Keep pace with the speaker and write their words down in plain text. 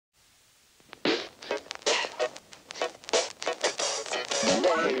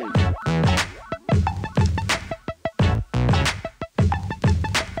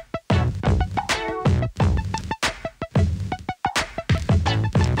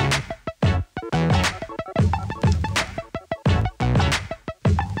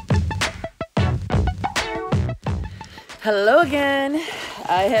Hello again.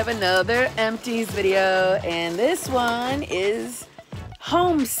 I have another Empties video, and this one is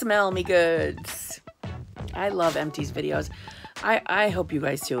home smell me goods. I love Empties videos. I hope you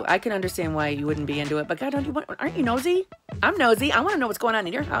guys too. I can understand why you wouldn't be into it, but God, aren't you nosy? I'm nosy. I want to know what's going on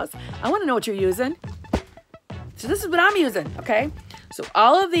in your house. I want to know what you're using. So this is what I'm using, okay? So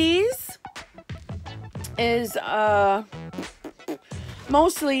all of these is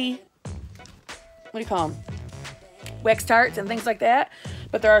mostly, what do you call them? Wax tarts and things like that,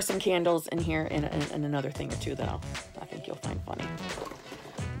 but there are some candles in here and another thing or two that I think you'll find funny.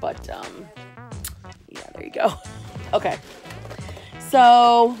 But yeah, there you go. Okay,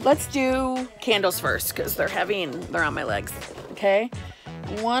 so let's do candles first because they're heavy and they're on my legs. Okay,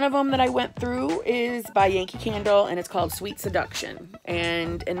 one of them that I went through is by Yankee Candle, and it's called Sweet Seduction,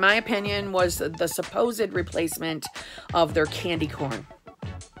 and in my opinion was the supposed replacement of their candy corn.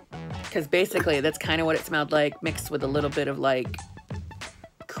 Because basically, that's kind of what it smelled like, mixed with a little bit of, like,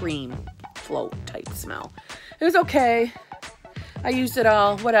 cream float type smell. It was okay. I used it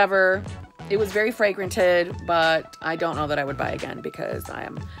all, whatever. It was very fragranted, but I don't know that I would buy again because I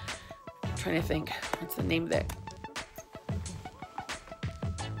am trying to think. What's the name of that?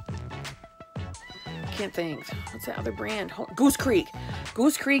 Can't think. What's that other brand? Goose Creek.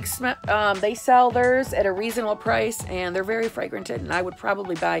 Goose Creek, they sell theirs at a reasonable price, and they're very fragranted, and I would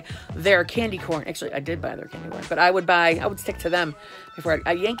probably buy their candy corn. Actually, I did buy their candy corn, but I would stick to them before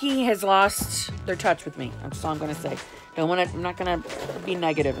Yankee has lost their touch with me. That's all I'm going to say. I'm not going to be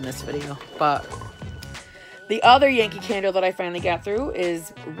negative in this video, but the other Yankee candle that I finally got through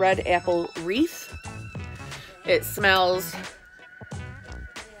is Red Apple Wreath. It smells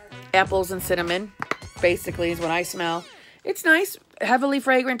apples and cinnamon, basically, is what I smell. It's nice, heavily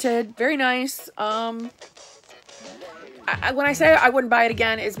fragranted, very nice. When I say I wouldn't buy it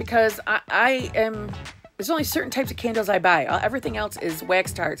again is because there's only certain types of candles I buy. Everything else is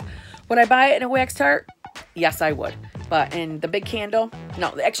wax tarts. Would I buy it in a wax tart? Yes, I would. But in the big candle,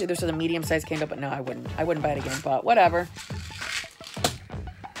 no, actually there's a medium-sized candle, but no, I wouldn't buy it again, but whatever.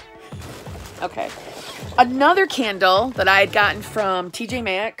 Okay. Another candle that I had gotten from TJ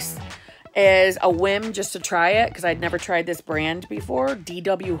Maxx is a whim just to try it because I'd never tried this brand before,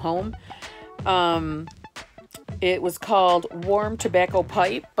 DW Home. It was called Warm Tobacco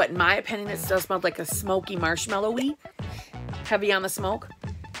Pipe, but in my opinion it still smelled like a smoky marshmallowy, heavy on the smoke,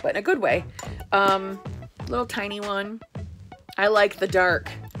 but in a good way. Little tiny one. I like the dark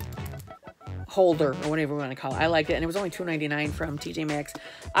holder or whatever you want to call it. I liked it, and it was only $2.99 from TJ Maxx.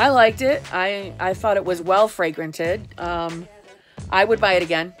 I liked it. I thought it was well fragranted. I would buy it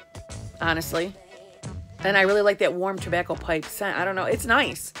again, honestly. And I really like that warm tobacco pipe scent. I don't know. It's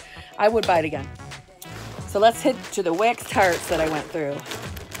nice. I would buy it again. So let's hit to the wax tarts that I went through.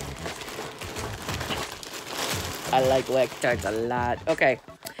 I like wax tarts a lot. Okay.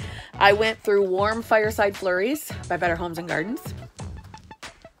 I went through Warm Fireside Flurries by Better Homes and Gardens.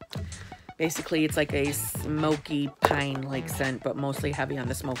 Basically, it's like a smoky pine-like scent, but mostly heavy on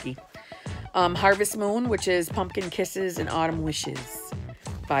the smoky. Harvest Moon, which is Pumpkin Kisses and Autumn Wishes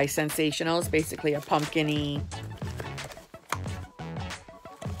by Scentsationals. Basically a pumpkin-y,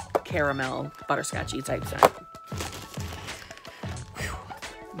 caramel, butterscotchy type scent.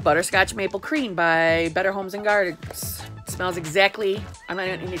 Whew. Butterscotch Maple Cream by Better Homes and Gardens. It smells exactly, I'm not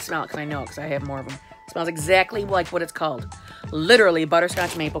even need to smell it because I know, because I have more of them. It smells exactly like what it's called. Literally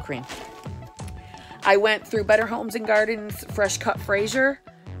Butterscotch Maple Cream. I went through Better Homes and Gardens Fresh Cut Fraser.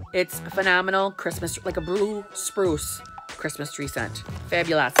 It's phenomenal. Christmas, like a blue spruce Christmas tree scent.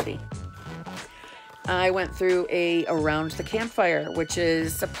 Fabulosity. I went through a Around the Campfire, which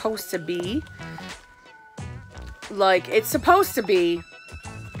is supposed to be like, it's supposed to be,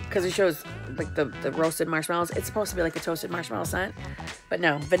 because it shows like the roasted marshmallows, it's supposed to be like a toasted marshmallow scent, but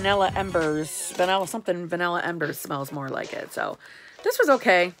no, vanilla embers, vanilla embers smells more like it. So this was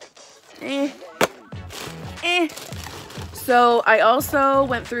okay. So I also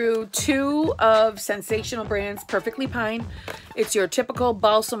went through 2 of Scentsational brands Perfectly Pine. It's your typical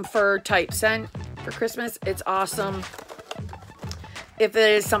balsam fir type scent for Christmas. It's awesome. If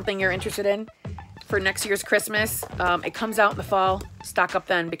it is something you're interested in for next year's Christmas, it comes out in the fall. Stock up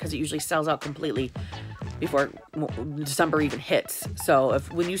then because it usually sells out completely before December even hits. So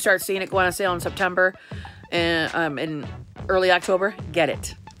when you start seeing it go on sale in September and in early October, get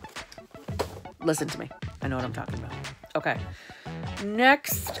it. Listen to me. I know what I'm talking about. Okay.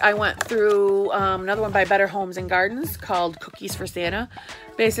 Next, I went through another one by Better Homes and Gardens called Cookies for Santa.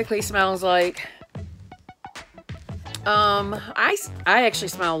 Basically smells like, I actually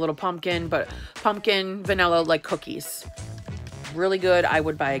smell a little pumpkin, but pumpkin, vanilla, like cookies. Really good. I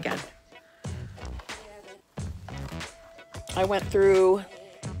would buy again. I went through,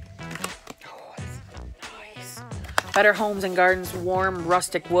 oh, nice. Better Homes and Gardens Warm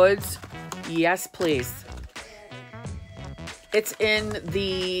Rustic Woods. Yes, please. It's in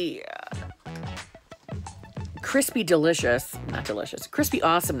the Crispy Delicious, not delicious, Crispy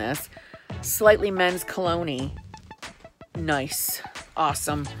Awesomeness, Slightly Men's Cologne. Nice,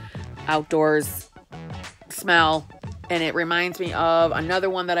 awesome, outdoors smell. And it reminds me of another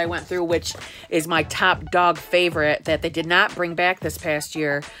one that I went through, which is my top dog favorite that they did not bring back this past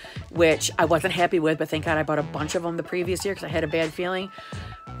year, which I wasn't happy with, but thank God I bought a bunch of them the previous year because I had a bad feeling.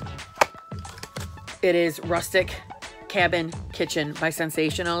 It is Rustic Cabin Kitchen by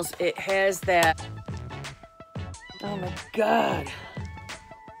Scentsationals. It has that, oh my God.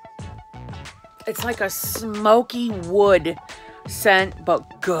 It's like a smoky wood scent,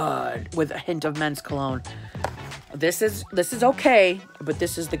 but good, with a hint of men's cologne. This is okay, but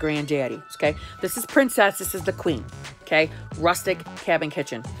this is the granddaddy, okay? This is princess, this is the queen, okay? Rustic Cabin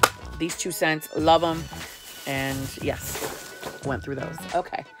Kitchen. These two scents, love them. And yes, went through those.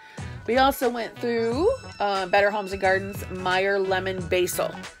 Okay. We also went through Better Homes and Gardens Meyer Lemon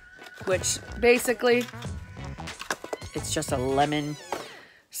Basil, which basically, it's just a lemon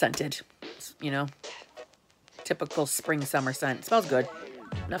scented, you know, typical spring summer scent. It smells good.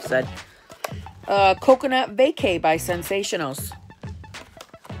 Enough said. Coconut Vacay by Scentsationals.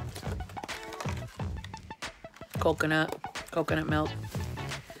 Coconut milk.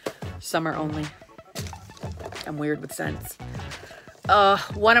 Summer only. I'm weird with scents.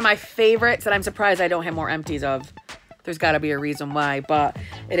 One of my favorites that I'm surprised I don't have more empties of. There's got to be a reason why, but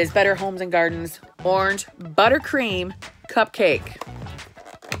it is Better Homes and Gardens Orange Buttercream Cupcake.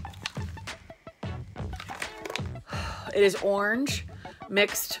 It is orange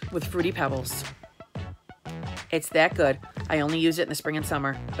mixed with Fruity Pebbles. It's that good. I only use it in the spring and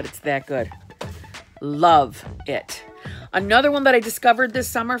summer, but it's that good. Love it. Another one that I discovered this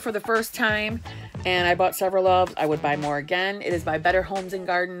summer for the first time, and I bought several of. I would buy more again. It is by Better Homes and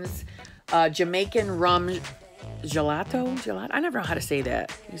Gardens. Jamaican Rum Gelato? I never know how to say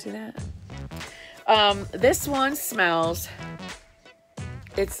that. You see that? This one smells,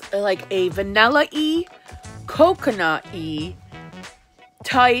 it's like a vanilla-y, coconut-y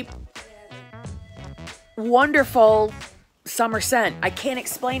type wonderful summer scent. I can't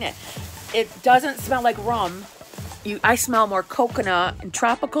explain it. It doesn't smell like rum. I smell more coconut and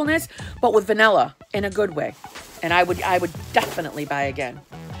tropicalness, but with vanilla in a good way. And I would definitely buy again.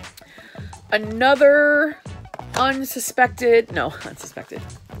 Another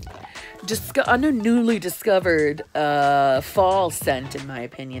newly discovered fall scent, in my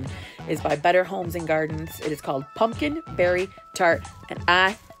opinion, is by Better Homes and Gardens. It is called Pumpkin Berry Tart, and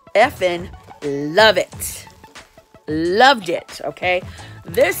I effing love it. Loved it, okay?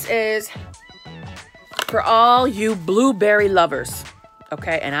 This is for all you blueberry lovers,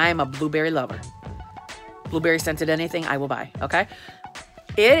 okay? And I am a blueberry lover. Blueberry scented anything, I will buy, okay?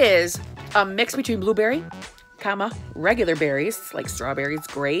 It is a mix between blueberry, comma, regular berries, like strawberries,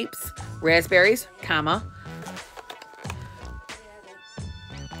 grapes, raspberries, comma,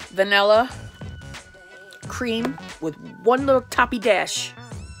 vanilla, cream with one little toppy dash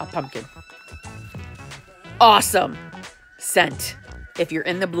of pumpkin. Awesome scent if you're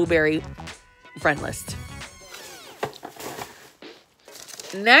in the blueberry friend list.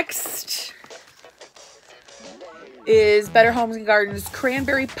 Next is Better Homes and Gardens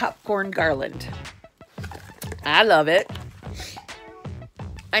Cranberry Popcorn Garland. I love it.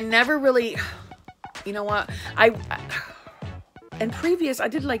 I never really, you know what, my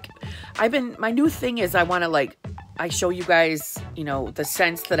new thing is I show you guys, you know, the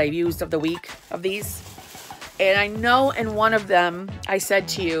scents that I've used of the week of these. And I know in one of them, I said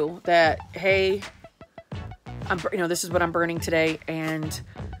to you that, hey, this is what I'm burning today, and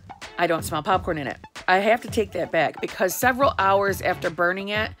I don't smell popcorn in it. I have to take that back because several hours after burning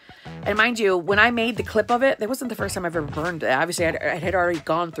it, and mind you, when I made the clip of it, that wasn't the first time I've ever burned it. Obviously, I had already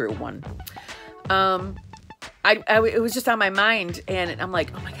gone through one. It was just on my mind, and I'm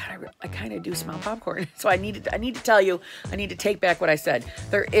like, oh my God, I kind of do smell popcorn. So I need to tell you, I need to take back what I said.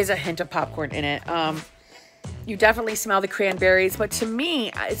 There is a hint of popcorn in it. You definitely smell the cranberries, but to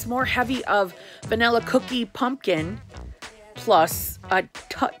me, it's more heavy of vanilla cookie pumpkin plus a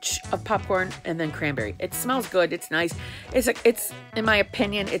touch of popcorn and then cranberry. It smells good. It's nice. It's in my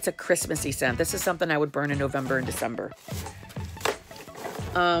opinion, it's a Christmassy scent. This is something I would burn in November and December.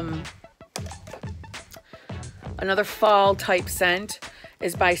 Another fall type scent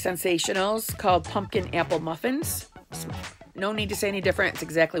is by Scentsationals called Pumpkin Apple Muffins. No need to say any different. It's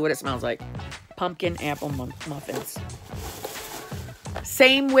exactly what it smells like. Pumpkin Apple Muffins.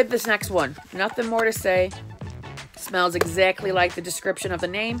 Same with this next one. Nothing more to say. Smells exactly like the description of the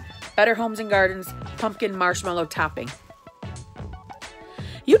name. Better Homes and Gardens Pumpkin Marshmallow Topping.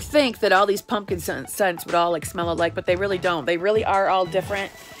 You'd think that all these pumpkin scents would all like smell alike, but they really don't. They really are all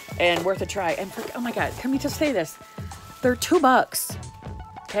different and worth a try. And for, oh my God, can we just say this? They're $2.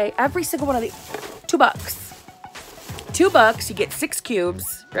 Okay, every single one of these, $2. $2, you get 6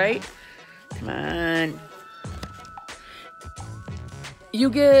 cubes, right? Come on. You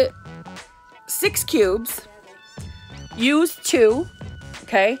get 6 cubes. Use 2,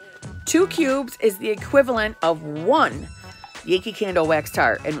 okay? 2 cubes is the equivalent of 1 Yankee Candle Wax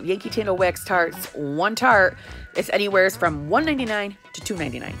Tart. And Yankee Candle Wax Tarts, 1 tart is anywhere from $1.99 to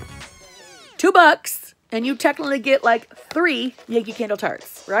 $2.99. $2, and you technically get like 3 Yankee Candle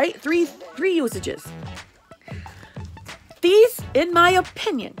Tarts, right? Three usages. These, in my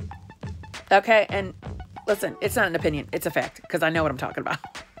opinion, okay, and listen, it's not an opinion, it's a fact, because I know what I'm talking about.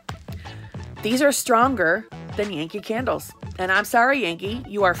 These are stronger than Yankee Candles. And I'm sorry, Yankee,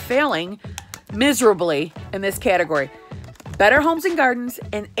 you are failing miserably in this category. Better Homes and Gardens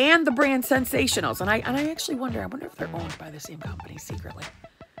and the brand Scentsationals. And I actually wonder if they're owned by the same company secretly.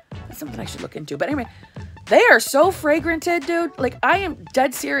 That's something I should look into. But anyway, they are so fragranted, dude. Like, I am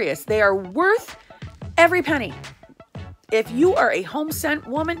dead serious. They are worth every penny. If you are a home scent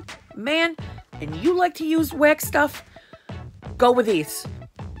woman, man, and you like to use wax stuff, go with these.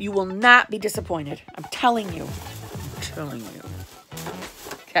 You will not be disappointed. I'm telling you. I'm telling you.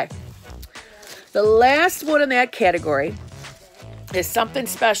 Okay. The last one in that category is something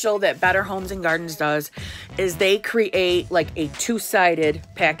special that Better Homes and Gardens does, is they create like a 2-sided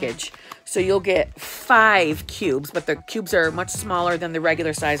package. So you'll get 5 cubes, but the cubes are much smaller than the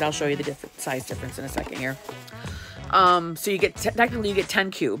regular size. I'll show you the different size difference in a second here. So you get, technically you get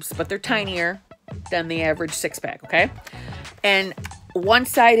 10 cubes, but they're tinier than the average 6-pack, okay? And one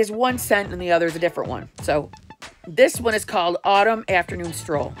side is 1 scent and the other is a different one. So this one is called Autumn Afternoon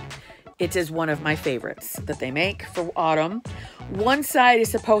Stroll. It is one of my favorites that they make for autumn. One side is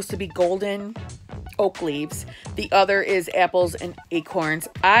supposed to be golden oak leaves. The other is apples and acorns.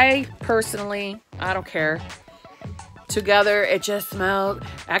 I personally, I don't care. Together, it just smells,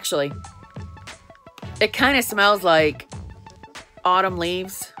 actually, it kind of smells like Autumn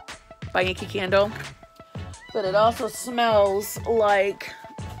Leaves by Yankee Candle. But it also smells like,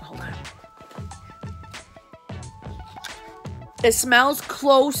 hold on. It smells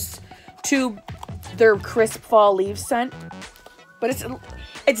close to their crisp fall leaves scent. But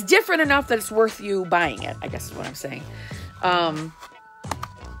it's different enough that it's worth you buying it, I guess is what I'm saying. I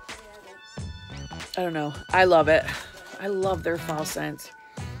don't know. I love it. I love their fall scents.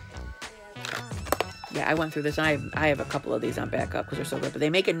 Yeah, I went through this. And I have a couple of these on backup because they're so good. But they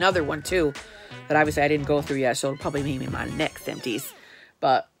make another one too that obviously I didn't go through yet. So it'll probably be my next Empties.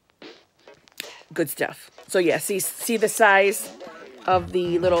 But good stuff. So yeah, see the size of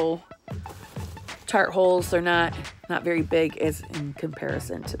the little tart holes. They're not very big as in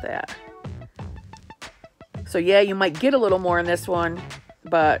comparison to that. So yeah, you might get a little more in this one,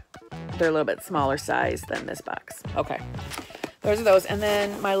 but they're a little bit smaller size than this box. Okay, those are those. And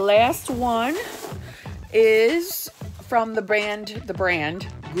then my last one is from the brand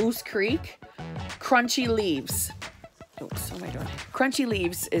Goose Creek Crunchy Leaves. Oops, what am I doing? Crunchy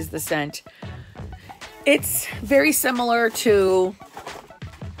Leaves is the scent. It's very similar to,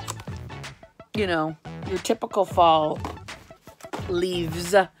 you know, your typical fall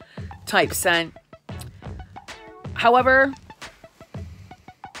leaves type scent. However,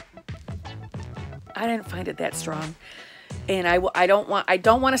 I didn't find it that strong. And I don't want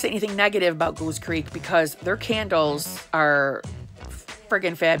to say anything negative about Goose Creek because their candles are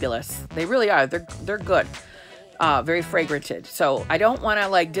friggin' fabulous. They really are. They're good. Very fragranted. So I don't want to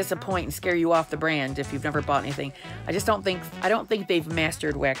like disappoint and scare you off the brand if you've never bought anything. I don't think they've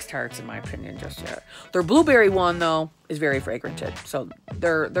mastered wax tarts in my opinion just yet. Their blueberry one though is very fragranted. So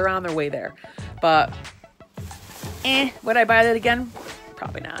they're on their way there. But would I buy that again?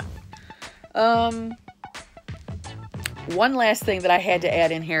 Probably not. One last thing that I had to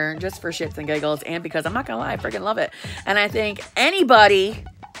add in here just for shits and giggles and because I'm not gonna lie, I freaking love it. And I think anybody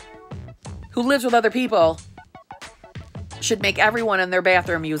who lives with other people should make everyone in their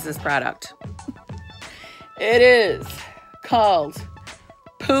bathroom use this product. It is called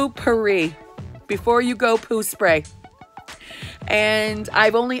Poo-Pourri. Before you go, poo spray. And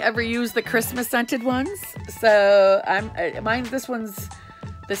I've only ever used the Christmas scented ones. So this one's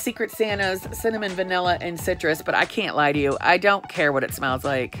the Secret Santa's cinnamon, vanilla, and citrus, but I can't lie to you. I don't care what it smells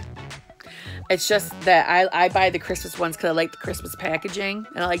like. It's just that I buy the Christmas ones because I like the Christmas packaging,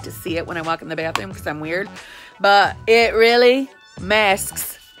 and I like to see it when I walk in the bathroom because I'm weird. But it really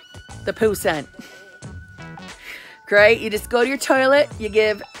masks the poo scent. Great. You just go to your toilet, you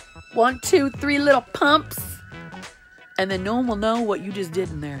give 1, 2, 3 little pumps, and then no one will know what you just did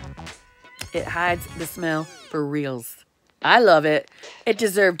in there. It hides the smell for reals. I love it. It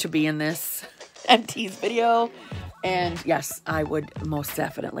deserved to be in this Empties video. And yes, I would most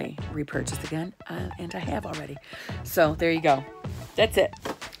definitely repurchase again. And I have already. So there you go. That's it.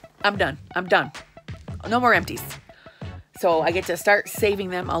 I'm done. I'm done. No more Empties. So I get to start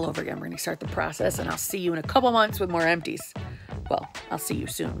saving them all over again. We're going to start the process. And I'll see you in a couple months with more Empties. Well, I'll see you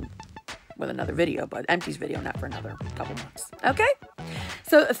soon with another video. But Empties video, not for another couple months. Okay?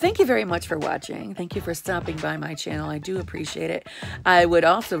 So thank you very much for watching. Thank you for stopping by my channel. I do appreciate it. I would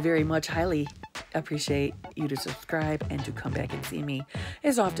also very much highly appreciate you to subscribe and to come back and see me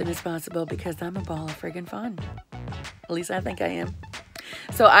as often as possible because I'm a ball of friggin' fun. At least I think I am.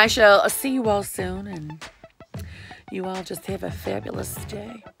 So I shall see you all soon, and you all just have a fabulous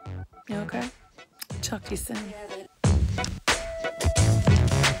day. Okay? Talk to you soon.